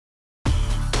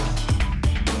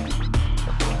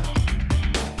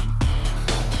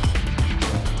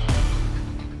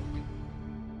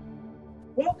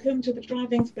Welcome to the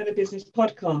Driving for Better Business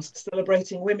podcast,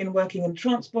 celebrating women working in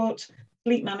transport,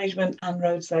 fleet management and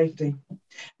road safety.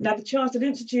 Now, the Chartered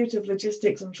Institute of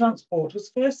Logistics and Transport was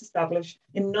first established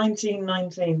in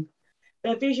 1919.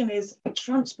 Their vision is a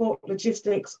transport,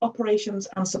 logistics, operations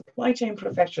and supply chain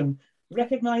profession,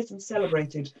 recognised and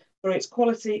celebrated for its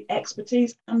quality,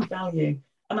 expertise and value.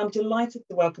 And I'm delighted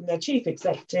to welcome their Chief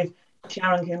Executive,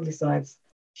 Sharon Kindleysides.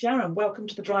 Sharon, welcome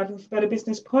to the Driving for Better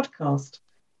Business podcast.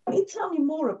 Can you tell me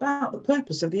more about the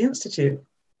purpose of the Institute?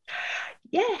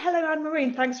 Yeah, hello Anne-Marie,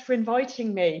 and thanks for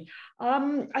inviting me.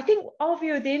 I think our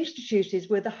view of the Institute is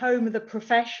we're the home of the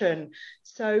profession.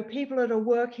 So people that are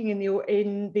working in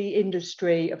the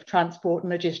industry of transport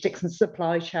and logistics and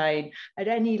supply chain at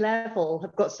any level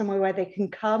have got somewhere where they can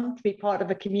come to be part of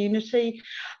a community.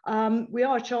 We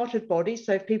are a chartered body,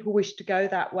 so if people wish to go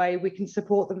that way, we can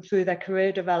support them through their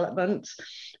career development.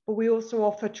 But we also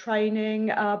offer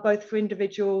training, both for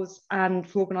individuals and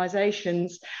for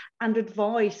organisations, and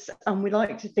advice. And we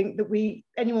like to think that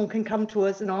anyone can come to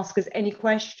us and ask us any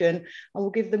question, and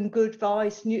we'll give them good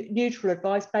advice, neutral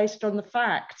advice based on the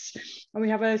facts. And we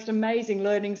have an amazing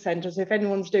learning centre, so if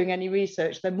anyone's doing any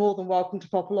research, they're more than welcome to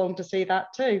pop along to see that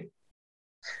too.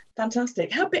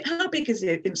 Fantastic. How big is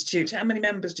the Institute? How many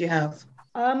members do you have?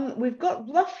 We've got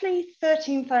roughly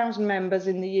 13,000 members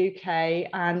in the UK,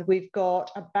 and we've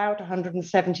got about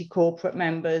 170 corporate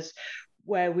members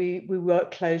where we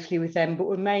work closely with them, but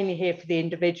we're mainly here for the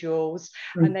individuals.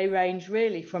 And they range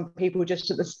really from people just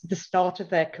at the start of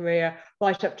their career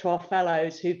right up to our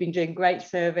fellows who've been doing great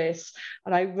service.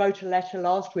 And I wrote a letter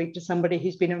last week to somebody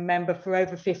who's been a member for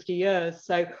over 50 years.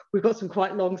 So we've got some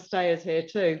quite long stayers here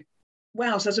too.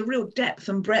 Wow, so there's a real depth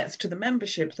and breadth to the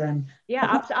membership then.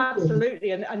 Yeah, absolutely.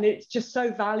 And it's just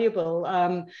so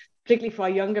valuable. Particularly for our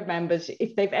younger members,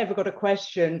 if they've ever got a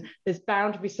question, there's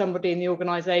bound to be somebody in the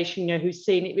organisation, who's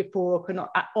seen it before or can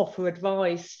offer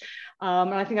advice.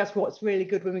 And I think that's what's really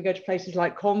good when we go to places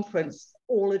like conference.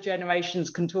 All the generations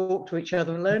can talk to each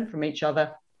other and learn from each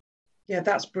other. Yeah,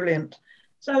 that's brilliant.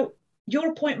 So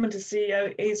your appointment as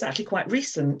CEO is actually quite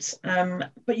recent,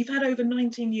 but you've had over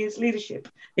 19 years leadership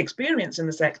experience in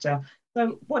the sector.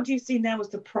 So what do you see now as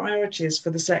the priorities for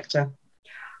the sector?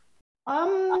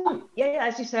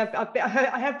 As you said,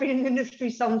 I have been in the industry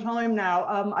some time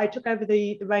now. I took over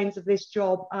the reins of this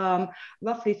job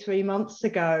roughly 3 months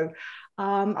ago.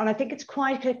 And I think it's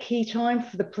quite a key time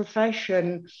for the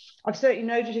profession. I've certainly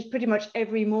noticed pretty much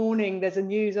every morning there's a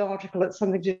news article that's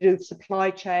something to do with supply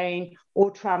chain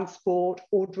or transport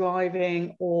or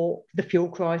driving or the fuel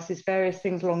crisis, various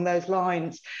things along those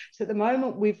lines. So at the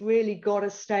moment, we've really got a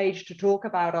stage to talk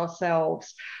about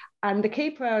ourselves. And the key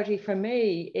priority for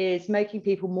me is making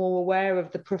people more aware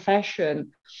of the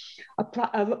profession.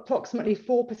 Approximately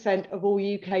 4% of all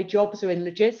UK jobs are in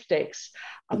logistics.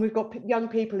 And we've got young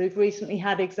people who've recently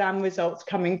had exam results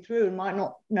coming through and might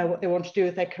not know what they want to do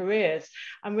with their careers.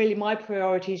 And really my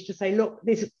priority is to say, look,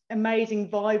 this amazing,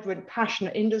 vibrant,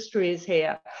 passionate industry is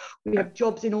here. We have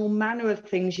jobs in all manner of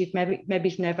things you've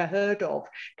maybe never heard of.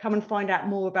 Come and find out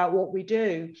more about what we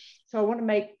do. So I want to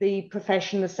make the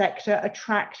profession, the sector,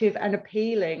 attractive and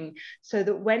appealing so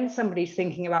that when somebody's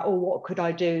thinking about, oh, what could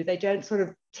I do? They don't sort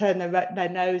of turn their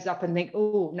nose up and think,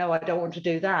 oh, no, I don't want to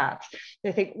do that.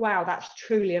 They think, wow, that's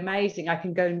truly amazing. I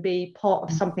can go and be part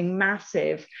of something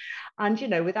massive. And,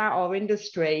 without our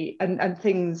industry and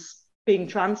things being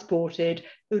transported,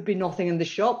 there would be nothing in the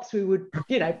shops. We would,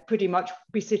 pretty much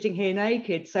be sitting here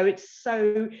naked. So it's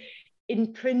so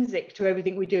intrinsic to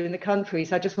everything we do in the country.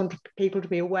 So I just want people to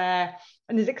be aware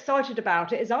and as excited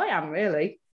about it as I am,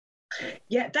 really.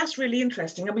 Yeah, that's really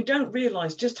interesting. And we don't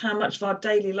realise just how much of our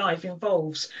daily life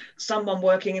involves someone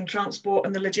working in transport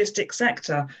and the logistics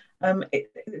sector.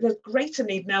 There's greater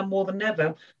need now more than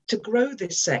ever to grow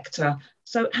this sector.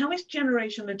 So how is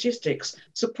Generation Logistics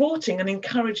supporting and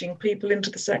encouraging people into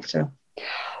the sector?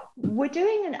 We're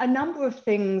doing a number of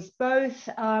things, both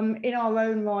in our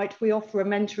own right. We offer a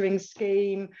mentoring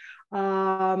scheme.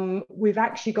 We've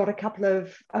actually got a couple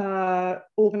of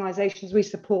organisations we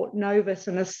support, Novus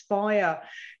and Aspire,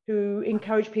 who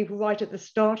encourage people right at the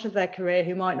start of their career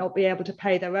who might not be able to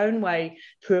pay their own way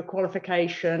through a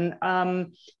qualification to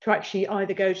actually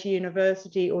either go to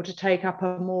university or to take up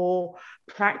a more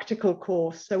practical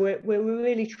course. So we're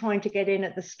really trying to get in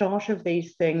at the start of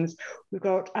these things. We've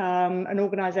got an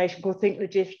organisation called Think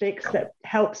Logistics that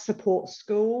helps support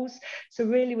schools. So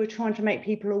really we're trying to make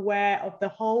people aware of the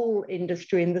whole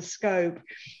industry and the scope.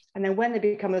 And then when they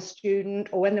become a student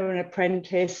or when they're an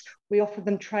apprentice, we offer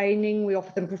them training, we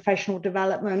offer them professional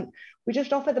development. We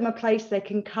just offer them a place they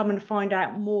can come and find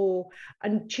out more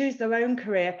and choose their own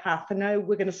career path and know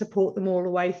we're going to support them all the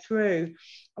way through.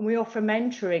 And we offer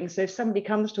mentoring. So if somebody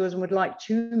comes to us and would like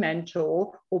to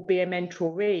mentor or be a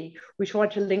mentoree, we try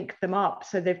to link them up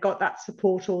so they've got that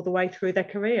support all the way through their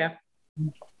career.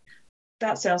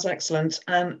 That sounds excellent.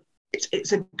 And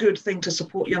it's a good thing to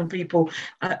support young people.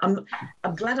 I'm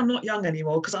glad I'm not young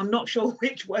anymore, because I'm not sure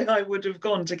which way I would have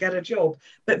gone to get a job.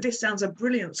 But this sounds a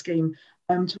brilliant scheme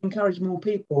to encourage more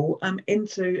people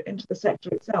into the sector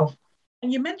itself.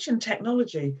 And you mentioned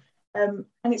technology, and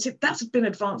that's been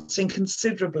advancing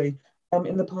considerably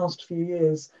in the past few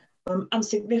years, and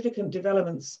significant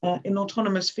developments in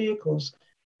autonomous vehicles.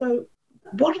 So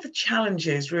what are the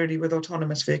challenges really with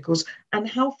autonomous vehicles, and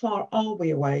how far are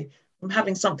we away from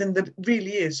having something that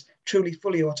really is truly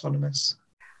fully autonomous?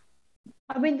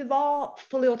 I mean, there are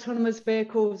fully autonomous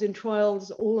vehicles in trials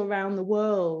all around the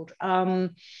world.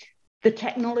 The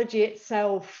technology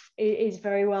itself is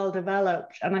very well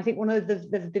developed. And I think one of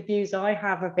the views I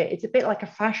have of it, it's a bit like a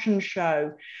fashion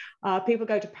show. People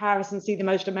go to Paris and see the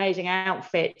most amazing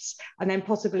outfits, and then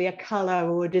possibly a colour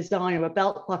or a design or a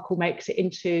belt buckle makes it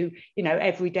into,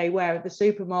 everyday wear at the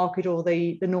supermarket or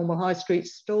the normal high street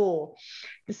store.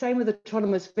 The same with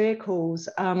autonomous vehicles.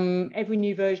 Every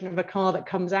new version of a car that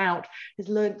comes out has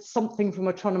learned something from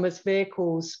autonomous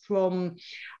vehicles, from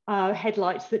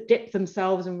headlights that dip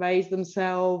themselves and raise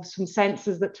themselves, from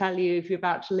sensors that tell you if you're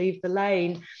about to leave the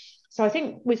lane. So I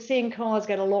think we're seeing cars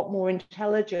get a lot more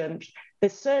intelligent.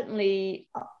 There's certainly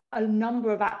a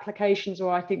number of applications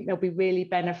where I think they'll be really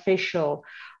beneficial.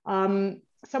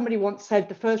 Somebody once said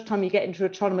the first time you get into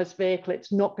an autonomous vehicle,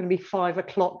 it's not going to be 5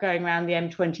 o'clock going around the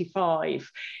M25.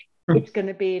 It's going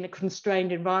to be in a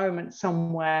constrained environment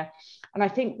somewhere. And I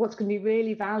think what's going to be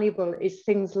really valuable is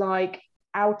things like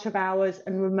out of hours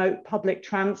and remote public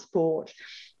transport.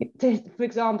 For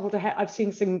example, I've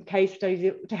seen some case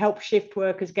studies to help shift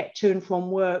workers get to and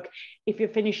from work. If you're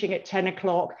finishing at 10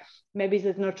 o'clock, maybe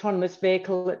there's an autonomous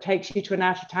vehicle that takes you to an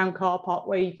out-of-town car park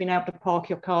where you've been able to park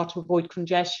your car to avoid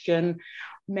congestion.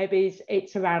 Maybe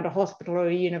it's around a hospital or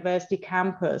a university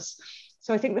campus.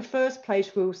 So I think the first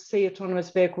place we'll see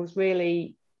autonomous vehicles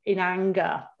really in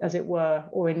anger, as it were,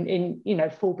 or in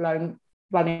full-blown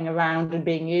running around and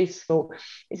being useful,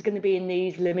 is going to be in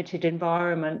these limited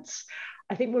environments.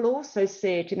 I think we'll also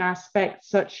see it in aspects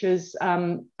such as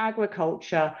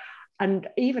agriculture and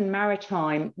even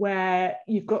maritime, where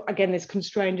you've got, again, this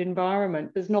constrained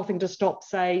environment. There's nothing to stop,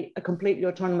 say, a completely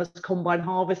autonomous combine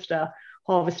harvester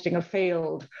harvesting a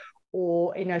field,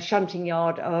 or in a shunting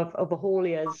yard of a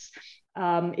hauliers.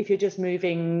 If you're just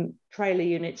moving trailer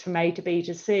units from A to B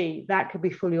to C, that could be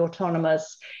fully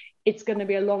autonomous. It's going to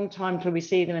be a long time till we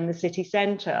see them in the city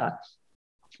centre.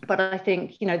 But I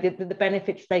think, the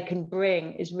benefits they can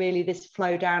bring is really this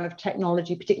flow down of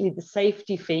technology, particularly the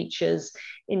safety features,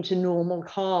 into normal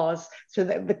cars, so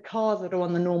that the cars that are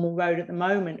on the normal road at the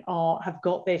moment have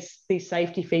got these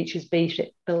safety features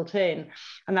built in.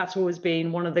 And that's always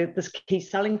been one of the key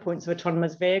selling points of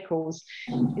autonomous vehicles,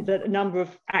 is that a number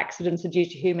of accidents are due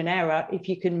to human error. If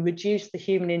you can reduce the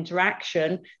human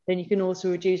interaction, then you can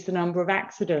also reduce the number of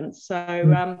accidents. So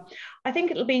I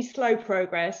think it'll be slow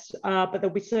progress, but there'll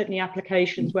be certainly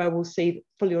applications where we'll see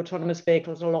fully autonomous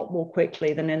vehicles a lot more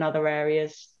quickly than in other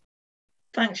areas.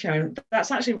 Thanks, Sharon. That's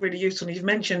actually really useful. You've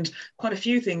mentioned quite a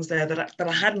few things there that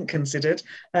I hadn't considered,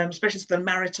 especially the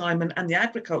maritime and the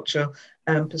agriculture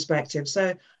perspective.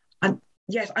 So,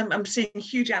 I'm seeing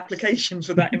huge applications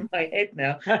for that in my head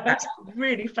now. That's a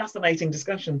really fascinating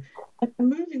discussion. And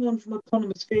moving on from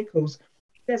autonomous vehicles,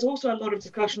 there's also a lot of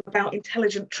discussion about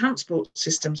intelligent transport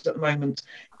systems at the moment.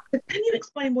 But can you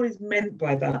explain what is meant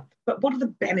by that? But what are the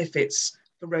benefits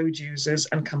for road users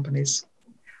and companies?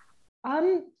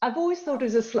 I've always thought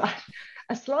it was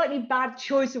a slightly bad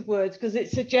choice of words, because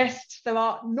it suggests there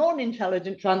are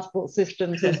non-intelligent transport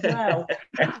systems as well,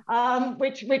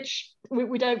 which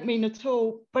we don't mean at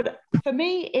all. But for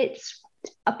me, it's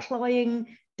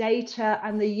applying data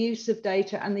and the use of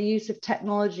data and the use of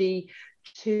technology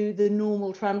to the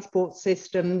normal transport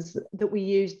systems that we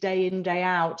use day in, day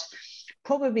out.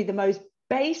 Probably the most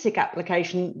basic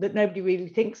application that nobody really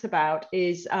thinks about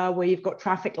is where you've got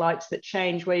traffic lights that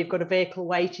change, where you've got a vehicle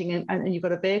waiting and you've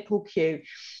got a vehicle queue.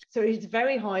 So it's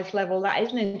very highest level. That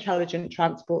is an intelligent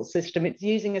transport system. It's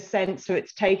using a sensor,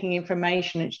 it's taking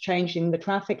information, it's changing the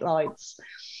traffic lights.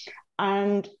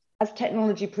 And as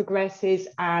technology progresses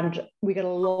and we get a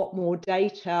lot more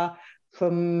data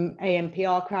from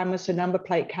ANPR cameras, so number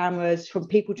plate cameras, from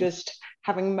people just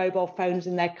having mobile phones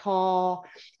in their car.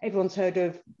 Everyone's heard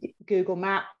of Google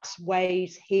Maps,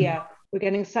 Waze here. We're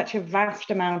getting such a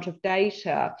vast amount of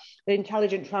data that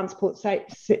intelligent transport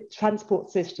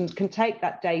systems can take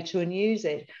that data and use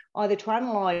it either to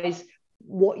analyse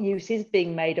what use is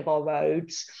being made of our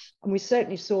roads. And we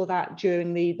certainly saw that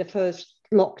during the first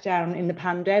lockdown in the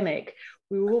pandemic.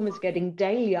 We were almost getting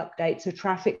daily updates of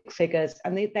traffic figures,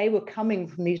 and they were coming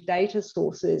from these data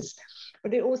sources.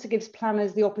 But it also gives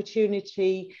planners the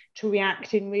opportunity to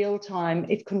react in real time.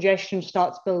 If congestion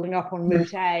starts building up on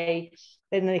route A,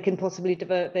 then they can possibly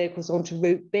divert vehicles onto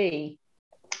route B.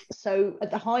 So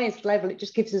at the highest level, it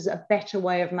just gives us a better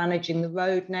way of managing the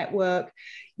road network.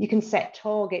 You can set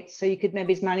targets, so you could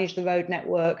maybe manage the road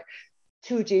network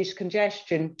to reduce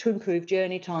congestion, to improve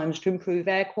journey times, to improve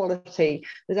air quality.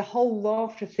 There's a whole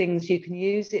raft of things you can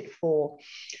use it for.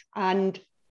 And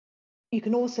you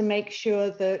can also make sure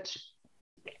that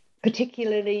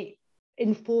particularly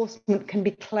enforcement can be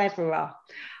cleverer.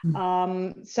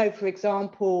 So, for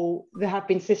example, there have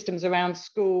been systems around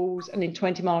schools and in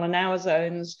 20-mile-an-hour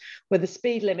zones where the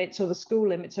speed limits or the school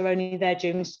limits are only there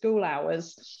during school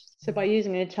hours. So by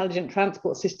using an intelligent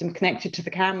transport system connected to the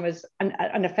cameras and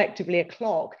effectively a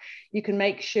clock, you can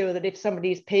make sure that if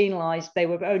somebody is penalised, they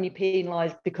were only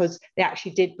penalised because they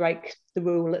actually did break the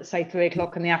rule at, say, 3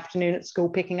 o'clock in the afternoon at school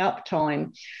picking up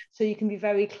time. So you can be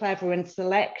very clever and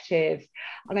selective.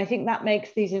 And I think that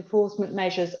makes these enforcement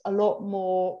measures a lot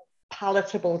more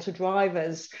palatable to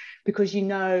drivers, because you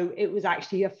know it was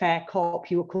actually a fair cop.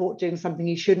 You were caught doing something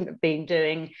you shouldn't have been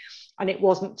doing, and it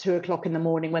wasn't 2 o'clock in the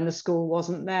morning when the school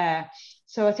wasn't there.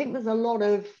 So I think there's a lot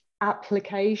of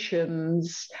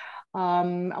applications.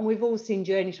 And we've all seen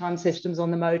journey time systems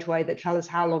on the motorway that tell us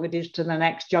how long it is to the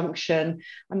next junction.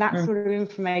 And that sort of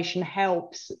information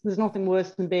helps. There's nothing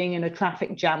worse than being in a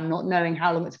traffic jam, not knowing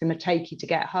how long it's going to take you to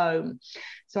get home.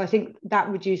 So I think that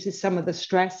reduces some of the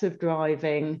stress of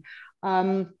driving.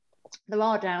 There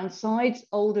are downsides.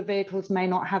 Older vehicles may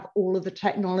not have all of the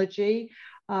technology.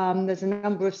 There's a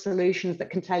number of solutions that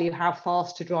can tell you how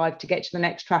fast to drive to get to the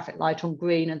next traffic light on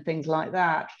green and things like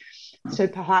that. So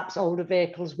perhaps older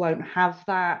vehicles won't have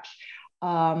that.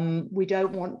 We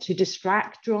don't want to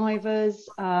distract drivers.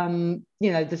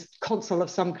 The console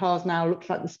of some cars now looks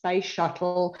like the space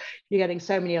shuttle. You're getting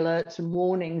so many alerts and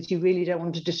warnings. You really don't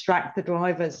want to distract the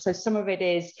drivers. So some of it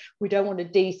is we don't want to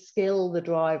de-skill the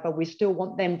driver. We still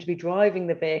want them to be driving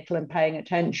the vehicle and paying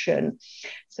attention.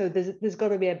 So there's got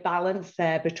to be a balance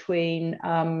there between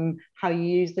how you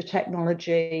use the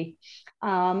technology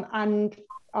and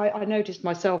I noticed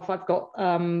myself, I've got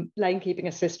lane keeping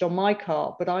assist on my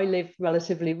car, but I live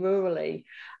relatively rurally,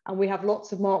 and we have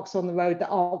lots of marks on the road that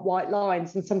aren't white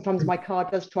lines. And sometimes my car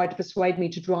does try to persuade me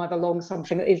to drive along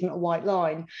something that isn't a white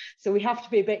line. So we have to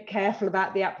be a bit careful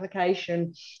about the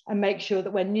application and make sure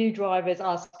that when new drivers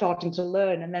are starting to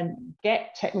learn and then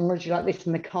get technology like this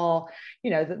in the car,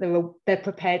 that they're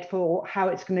prepared for how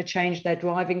it's going to change their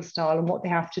driving style and what they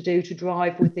have to do to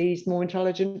drive with these more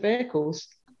intelligent vehicles.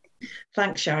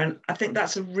 Thanks, Sharon. I think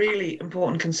that's a really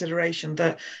important consideration,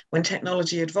 that when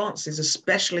technology advances,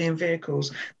 especially in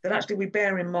vehicles, that actually we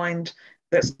bear in mind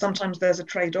that sometimes there's a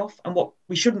trade-off, and what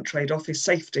we shouldn't trade off is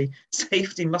safety.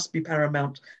 Safety must be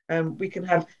paramount. We can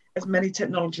have as many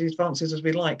technology advances as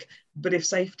we like, but if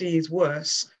safety is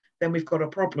worse, then we've got a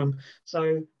problem.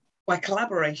 So by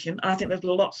collaboration, I think there's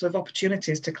lots of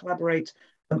opportunities to collaborate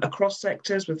across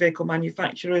sectors with vehicle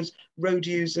manufacturers, road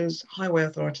users, highway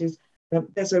authorities.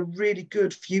 There's a really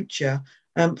good future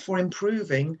for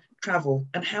improving travel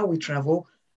and how we travel,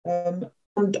 and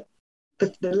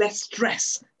the less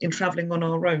stress in travelling on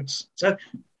our roads. So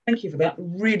thank you for that.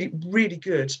 Really, really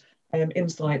good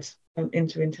insight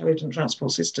into intelligent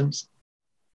transport systems.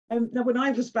 Now, when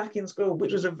I was back in school,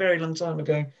 which was a very long time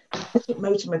ago, I took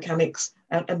motor mechanics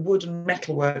and wood and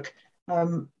metalwork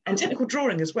and technical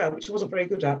drawing as well, which I wasn't very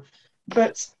good at.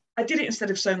 But I did it instead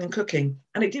of sewing and cooking,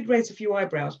 and it did raise a few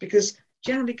eyebrows because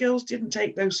generally girls didn't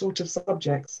take those sort of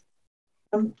subjects.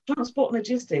 Transport and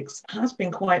logistics has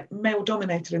been quite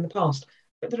male-dominated in the past,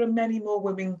 but there are many more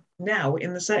women now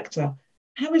in the sector.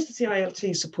 How is the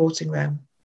CILT supporting them?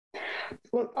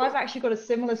 Well, I've actually got a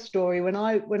similar story. When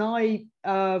I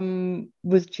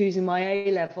was choosing my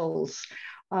A-levels,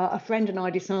 a friend and I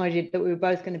decided that we were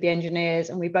both going to be engineers,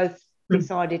 and we both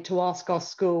decided to ask our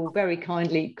school very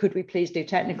kindly, could we please do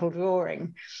technical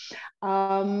drawing?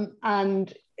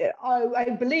 And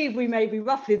I believe we may be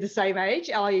roughly the same age,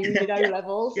 i.e. we did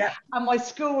O-levels. Yeah. And my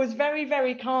school was very,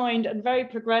 very kind and very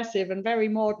progressive and very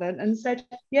modern and said,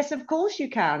 yes, of course you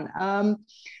can.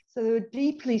 So they were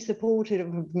deeply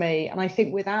supportive of me. And I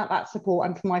think without that support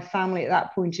and from my family at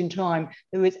that point in time,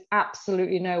 there was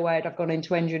absolutely no way I'd have gone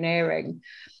into engineering.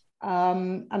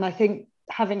 And I think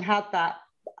having had that,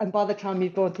 and by the time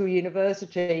you've gone through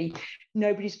university,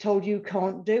 nobody's told you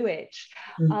can't do it.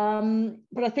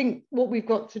 But I think what we've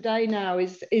got today now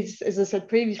is, as I said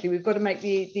previously, we've got to make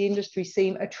the industry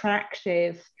seem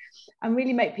attractive and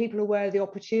really make people aware of the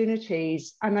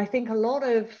opportunities. And I think a lot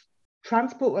of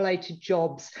transport related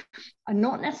jobs are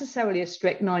not necessarily a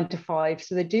strict 9 to 5,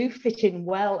 so they do fit in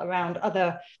well around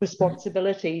other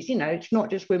responsibilities. You know, it's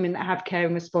not just women that have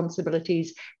caring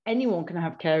responsibilities, anyone can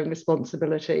have caring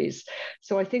responsibilities.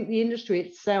 So I think the industry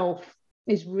itself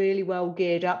is really well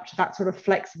geared up to that sort of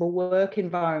flexible work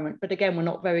environment, but again, we're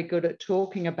not very good at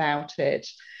talking about it.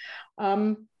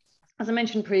 As I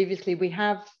mentioned previously, we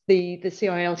have the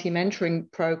CILT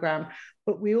mentoring program,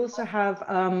 but we also have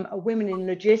a Women in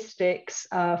Logistics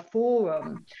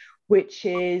forum, which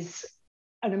is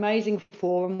an amazing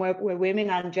forum where women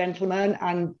and gentlemen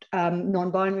and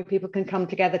non-binary people can come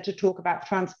together to talk about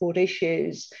transport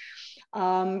issues,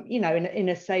 you know, in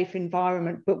a safe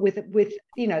environment, but with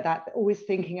you know, that always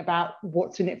thinking about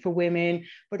what's in it for women,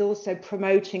 but also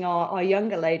promoting our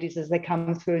younger ladies as they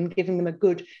come through and giving them a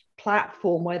good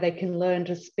platform where they can learn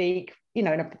to speak, you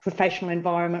know, in a professional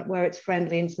environment where it's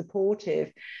friendly and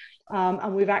supportive.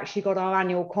 And we've actually got our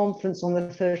annual conference on the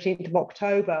 13th of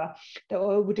October that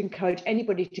I would encourage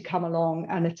anybody to come along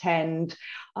and attend.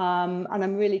 And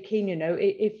I'm really keen, you know,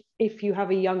 if you have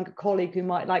a younger colleague who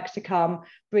might like to come,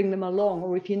 bring them along.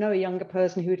 Or if you know a younger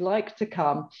person who'd like to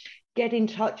come, get in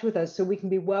touch with us so we can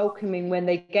be welcoming when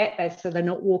they get there, so they're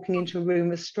not walking into a room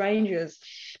with strangers,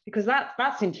 because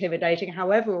that's intimidating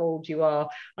however old you are.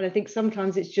 And I think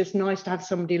sometimes it's just nice to have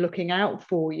somebody looking out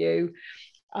for you,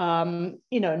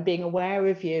 you know, and being aware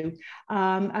of you.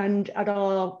 And at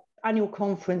our annual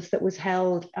conference that was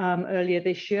held earlier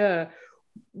this year,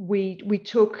 we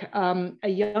took a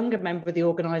younger member of the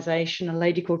organisation, a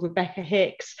lady called Rebecca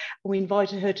Hicks, and we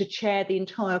invited her to chair the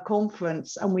entire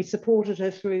conference, and we supported her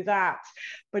through that.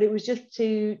 But it was just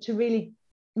to really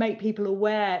make people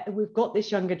aware that we've got this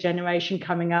younger generation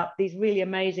coming up, these really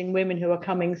amazing women who are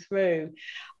coming through.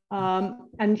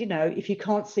 And, you know, if you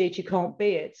can't see it, you can't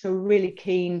be it. So we're really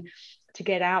keen to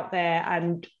get out there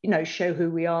and, you know, show who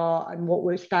we are and what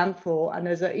we stand for. And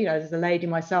as a, you know, as a lady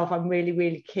myself, I'm really,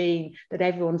 really keen that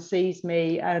everyone sees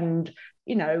me and,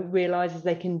 you know, realizes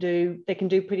they can do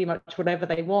pretty much whatever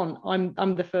they want.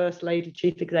 I'm the first lady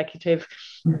chief executive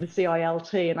of the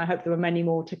CILT, and I hope there are many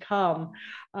more to come.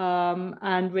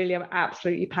 And really, I'm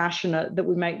absolutely passionate that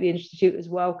we make the Institute as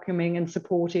welcoming and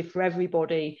supportive for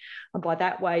everybody. And by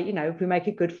that way, you know, if we make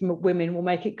it good for women, we'll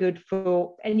make it good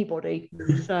for anybody.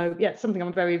 So yeah, it's something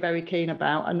I'm very, very keen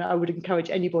about. And I would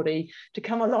encourage anybody to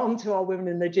come along to our Women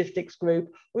in Logistics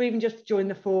group, or even just join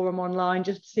the forum online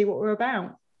just to see what we're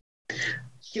about.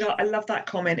 You know, I love that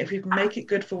comment. If we can make it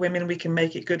good for women, we can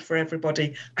make it good for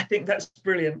everybody. I think that's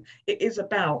brilliant. It is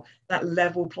about that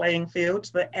level playing field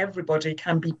so that everybody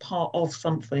can be part of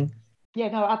something. Yeah,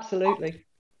 no, absolutely.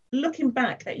 Looking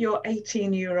back at your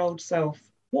 18-year-old self,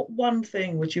 what one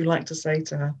thing would you like to say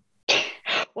to her?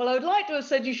 Well, I would like to have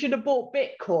said you should have bought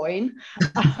Bitcoin.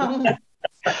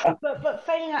 But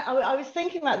failing that, I was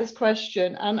thinking about this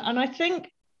question, and I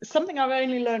think something I've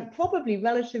only learned probably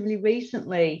relatively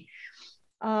recently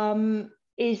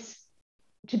is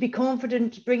to be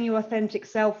confident, to bring your authentic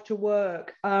self to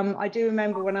work. I do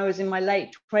remember when I was in my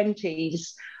late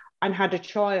 20s and had a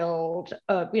child,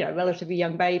 you know, relatively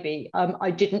young baby, I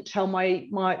didn't tell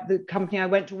the company I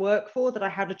went to work for that I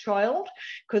had a child,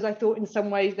 because I thought in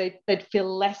some ways they'd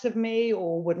feel less of me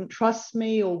or wouldn't trust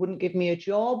me or wouldn't give me a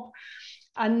job.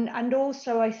 And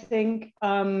also I think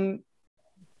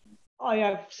I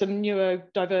have some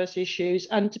neurodiverse issues,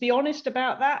 and to be honest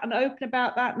about that and open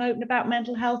about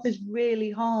mental health is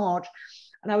really hard.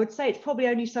 And I would say it's probably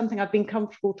only something I've been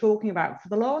comfortable talking about for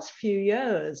the last few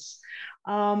years.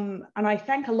 And I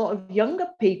thank a lot of younger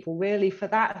people really for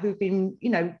that, who've been,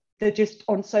 you know, they're just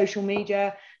on social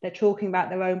media, they're talking about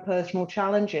their own personal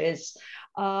challenges.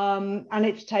 And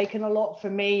it's taken a lot for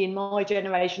me in my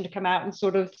generation to come out and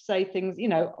sort of say things, you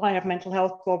know, I have mental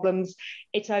health problems.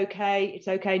 It's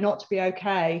okay not to be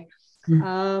okay.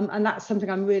 And that's something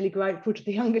I'm really grateful to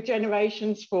the younger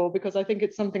generations for, because I think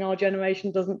it's something our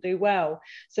generation doesn't do well.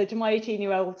 So to my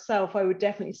 18-year-old self, I would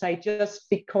definitely say just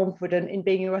be confident in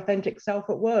being your authentic self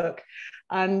at work.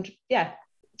 And yeah,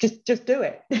 just do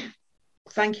it.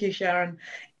 Thank you, Sharon.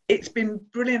 It's been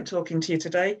brilliant talking to you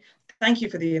today. Thank you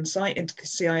for the insight into the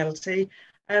CILT.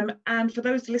 And for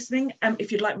those listening,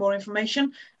 if you'd like more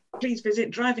information, please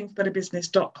visit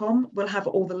drivingforbetterbusiness.com. We'll have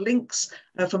all the links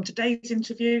from today's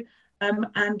interview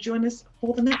and join us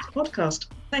for the next podcast.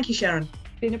 Thank you, Sharon.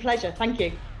 Been a pleasure. Thank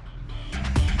you.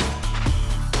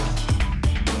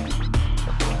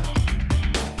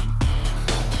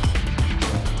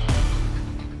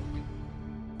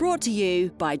 Brought to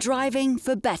you by Driving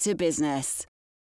for Better Business.